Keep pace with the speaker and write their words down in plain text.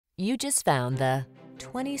You just found the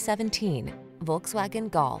 2017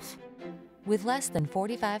 Volkswagen Golf. With less than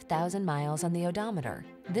 45,000 miles on the odometer,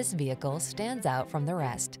 this vehicle stands out from the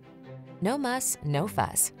rest. No muss, no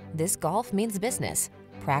fuss. This Golf means business.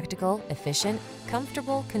 Practical, efficient,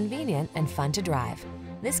 comfortable, convenient, and fun to drive.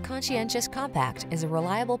 This conscientious compact is a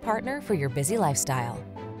reliable partner for your busy lifestyle.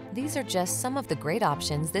 These are just some of the great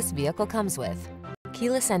options this vehicle comes with: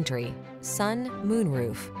 keyless entry, sun,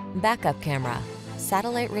 moonroof, backup camera,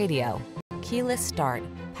 satellite radio, keyless start,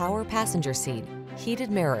 power passenger seat,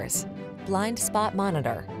 heated mirrors, blind spot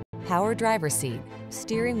monitor, power driver seat,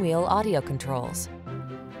 steering wheel audio controls.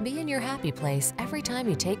 Be in your happy place every time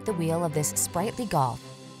you take the wheel of this sprightly Golf.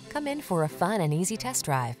 Come in for a fun and easy test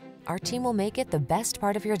drive. Our team will make it the best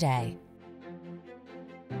part of your day.